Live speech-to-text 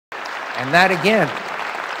And that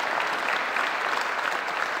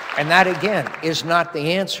again is not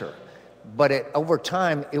the answer, but over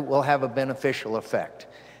time it will have a beneficial effect.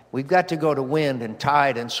 We've got to go to wind and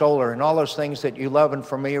tide and solar and all those things that you love and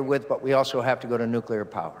familiar with, but we also have to go to nuclear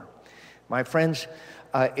power. My friends,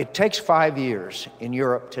 it takes 5 years in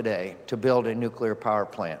Europe today to build a nuclear power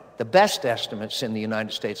plant. The best estimates in the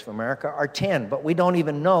United States of America are 10, but we don't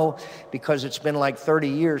even know because it's been like 30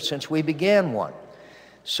 years since we began one.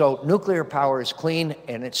 So nuclear power is clean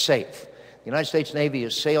and it's safe. The United States Navy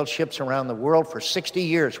has sailed ships around the world for 60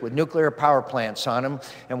 years with nuclear power plants on them,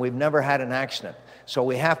 and we've never had an accident. So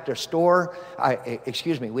we have to store,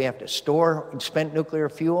 we have to store spent nuclear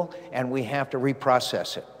fuel, and we have to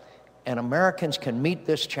reprocess it. And Americans can meet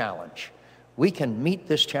this challenge. We can meet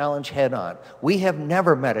this challenge head on. We have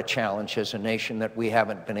never met a challenge as a nation that we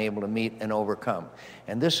haven't been able to meet and overcome.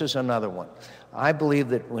 And this is another one. I believe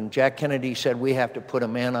that when Jack Kennedy said we have to put a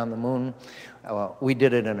man on the moon, we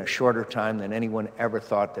did it in a shorter time than anyone ever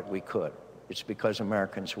thought that we could. It's because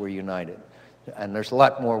Americans were united. And there's a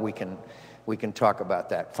lot more we can talk about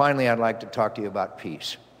that. Finally, I'd like to talk to you about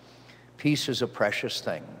peace. Peace is a precious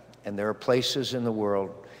thing. And there are places in the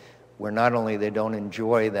world where not only they don't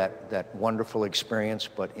enjoy that wonderful experience,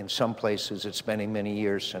 but in some places it's been many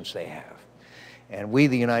years since they have. And we,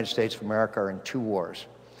 the United States of America, are in 2 wars.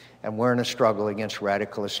 And we're in a struggle against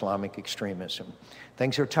radical Islamic extremism.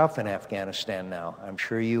 Things are tough in Afghanistan now. I'm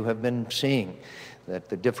sure you have been seeing that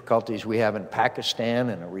the difficulties we have in Pakistan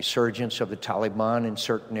and a resurgence of the Taliban in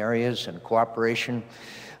certain areas and cooperation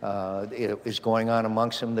is going on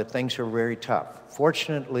amongst them, that things are very tough.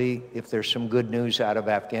 Fortunately, if there's some good news out of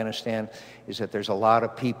Afghanistan, is that there's a lot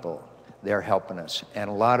of people there helping us, and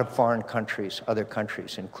a lot of foreign countries, other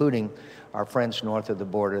countries, including our friends north of the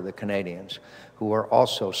border, the Canadians, who are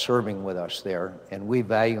also serving with us there, and we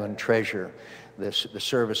value and treasure the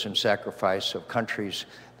service and sacrifice of countries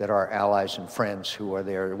that are allies and friends who are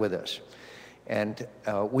there with us. And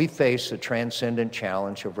we face the transcendent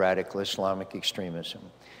challenge of radical Islamic extremism.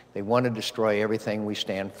 They want to destroy everything we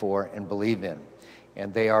stand for and believe in,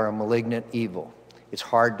 and they are a malignant evil. It's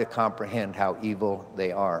hard to comprehend how evil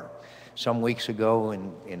they are. Some weeks ago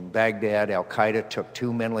in Baghdad, Al-Qaeda took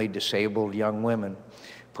 2 mentally disabled young women,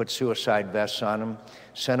 put suicide vests on them,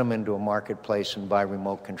 sent them into a marketplace, and by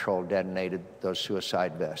remote control detonated those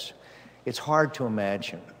suicide vests. It's hard to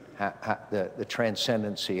imagine the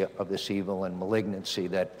transcendency of this evil and malignancy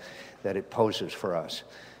that it poses for us.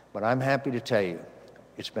 But I'm happy to tell you,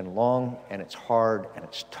 it's been long, and it's hard, and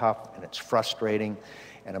it's tough, and it's frustrating,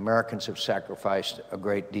 and Americans have sacrificed a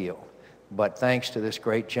great deal. But thanks to this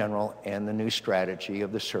great general and the new strategy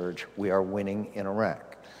of the surge, we are winning in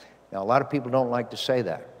Iraq. Now, a lot of people don't like to say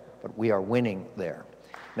that, but we are winning there.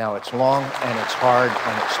 Now, it's long, and it's hard,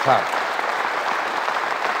 and it's tough.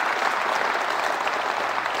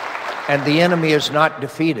 And the enemy is not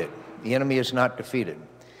defeated. The enemy is not defeated.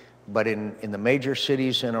 But in the major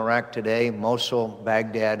cities in Iraq today, Mosul,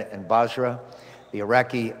 Baghdad, and Basra, the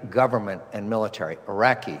Iraqi government and military,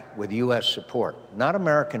 Iraqi with U.S. support, not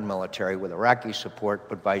American military with Iraqi support,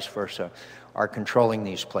 but vice versa, are controlling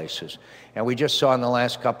these places. And we just saw in the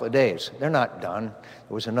last couple of days, they're not done.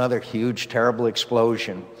 There was another huge, terrible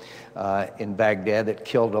explosion in Baghdad that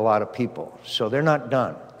killed a lot of people. So they're not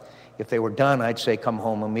done. If they were done, I'd say come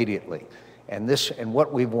home immediately. And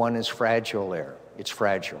what we've won is fragile there. It's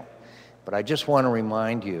fragile. But I just want to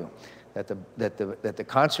remind you that the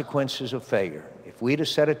consequences of failure, if we'd have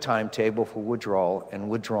set a timetable for withdrawal and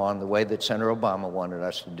withdrawn the way that Senator Obama wanted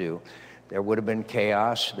us to do, there would have been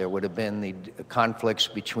chaos, there would have been the conflicts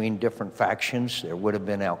between different factions, there would have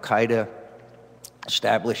been Al-Qaeda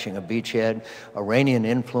establishing a beachhead, Iranian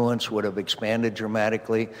influence would have expanded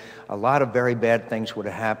dramatically, a lot of very bad things would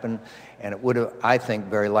have happened, and it would have, I think,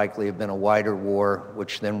 very likely have been a wider war,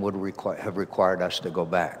 which then would have required us to go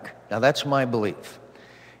back. Now, that's my belief.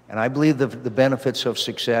 And I believe the benefits of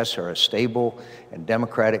success are a stable and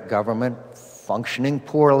democratic government, functioning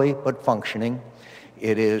poorly, but functioning.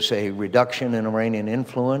 It is a reduction in Iranian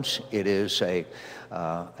influence. It is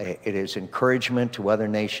encouragement to other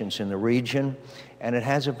nations in the region, and it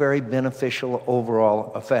has a very beneficial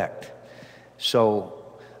overall effect.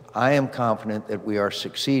 So I am confident that we are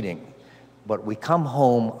succeeding. But we come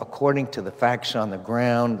home according to the facts on the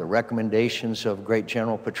ground, the recommendations of great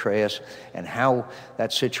General Petraeus, and how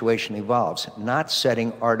that situation evolves, not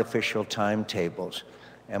setting artificial timetables.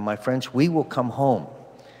 And my friends, we will come home.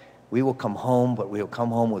 We will come home, but we will come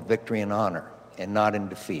home with victory and honor, and not in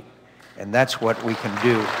defeat. And that's what we can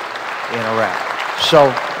do in Iraq.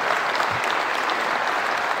 So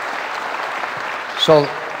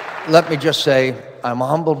let me just say, I'm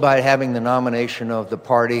humbled by having the nomination of the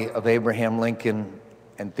party of Abraham Lincoln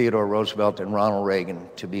and Theodore Roosevelt and Ronald Reagan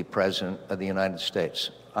to be President of the United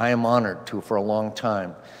States. I am honored to, for a long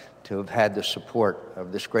time, to have had the support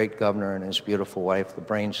of this great governor and his beautiful wife, the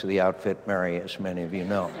brains of the outfit, Mary, as many of you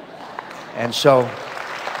know. And so,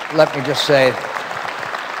 let me just say,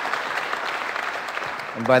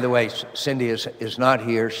 and by the way, Cindy is not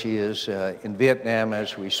here. She is in Vietnam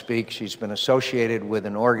as we speak. She's been associated with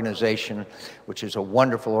an organization, which is a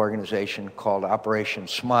wonderful organization called Operation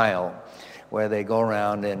Smile, where they go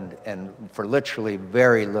around and for literally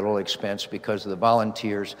very little expense, because of the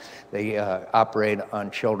volunteers, they operate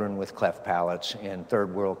on children with cleft palates in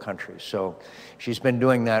third world countries. So she's been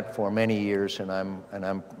doing that for many years, and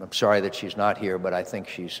I'm sorry that she's not here, but I think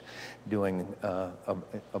she's doing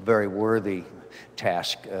a very worthy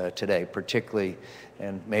task today, particularly,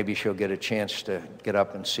 and maybe she'll get a chance to get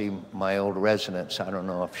up and see my old residence. I don't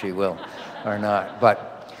know if she will or not,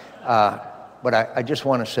 but I just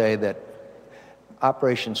want to say that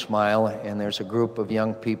Operation Smile, and there's a group of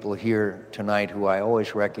young people here tonight who I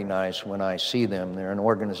always recognize when I see them. They're an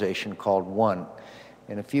organization called One.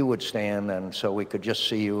 And if you would stand, and so we could just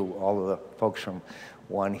see you, all of the folks from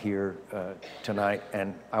One here tonight.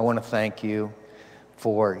 And I want to thank you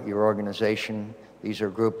for your organization. These are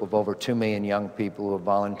a group of over 2 million young people who have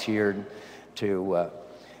volunteered to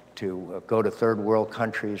go to third world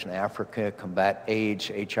countries in Africa, combat AIDS,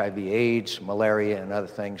 HIV/AIDS, malaria, and other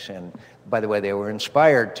things. And by the way, they were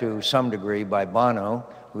inspired to some degree by Bono,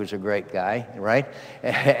 who's a great guy, right?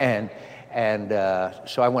 And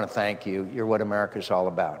so I want to thank you. You're what America's all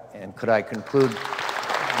about. And could I conclude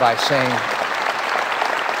by saying,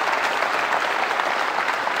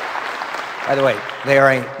 by the way, they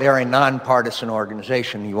are a nonpartisan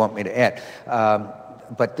organization, you want me to add.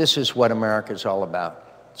 But this is what America's all about.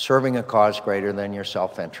 Serving a cause greater than your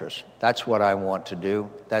self-interest. That's what I want to do.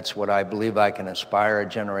 That's what I believe I can inspire a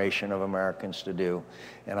generation of Americans to do.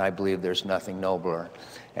 And I believe there's nothing nobler.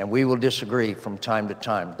 And we will disagree from time to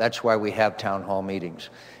time. That's why we have town hall meetings.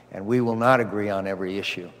 And we will not agree on every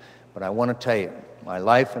issue. But I want to tell you, my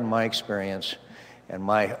life and my experience and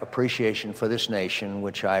my appreciation for this nation,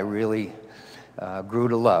 which I really grew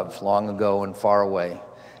to love long ago and far away,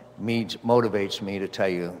 motivates me to tell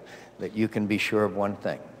you that you can be sure of one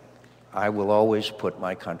thing. I will always put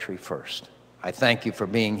my country first. I thank you for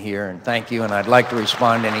being here, and thank you, and I'd like to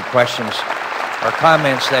respond to any questions or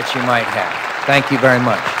comments that you might have. Thank you very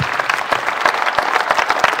much.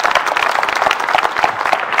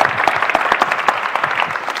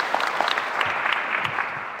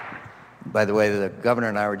 By the way, the governor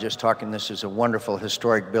and I were just talking, this is a wonderful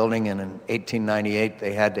historic building, and in 1898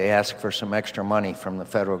 they had to ask for some extra money from the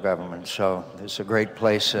federal government. So it's a great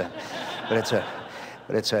place, but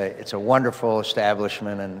it's a wonderful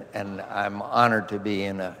establishment, and I'm honored to be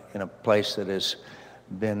in a place that has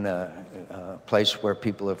been a place where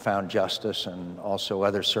people have found justice and also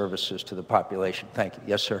other services to the population. Thank you.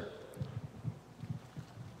 Yes, sir.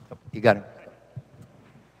 You got it.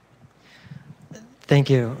 Thank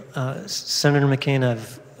you. Senator McCain,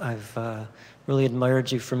 I've really admired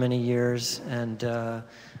you for many years, and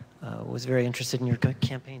was very interested in your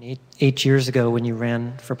campaign eight years ago when you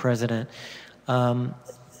ran for president.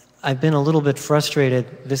 I've been a little bit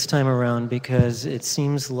frustrated this time around because it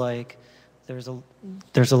seems like there's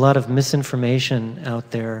a lot of misinformation out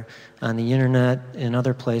there on the internet and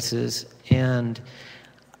other places, and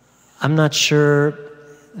I'm not sure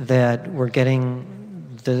that we're getting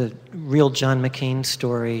the real John McCain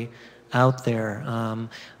story out there.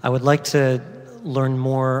 I would like to learn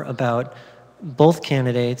more about both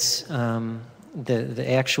candidates, the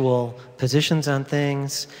actual positions on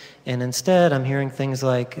things, and instead I'm hearing things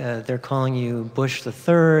like they're calling you Bush the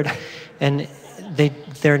Third, and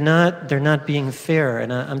they're not being fair.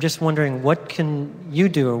 And I'm just wondering, what can you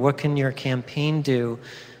do, or what can your campaign do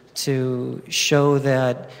to show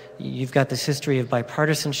that you've got this history of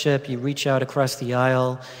bipartisanship, you reach out across the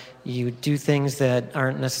aisle, you do things that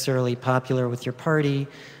aren't necessarily popular with your party,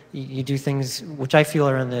 you do things which I feel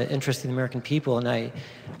are in the interest of the American people, and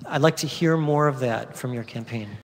I'd like to hear more of that from your campaign.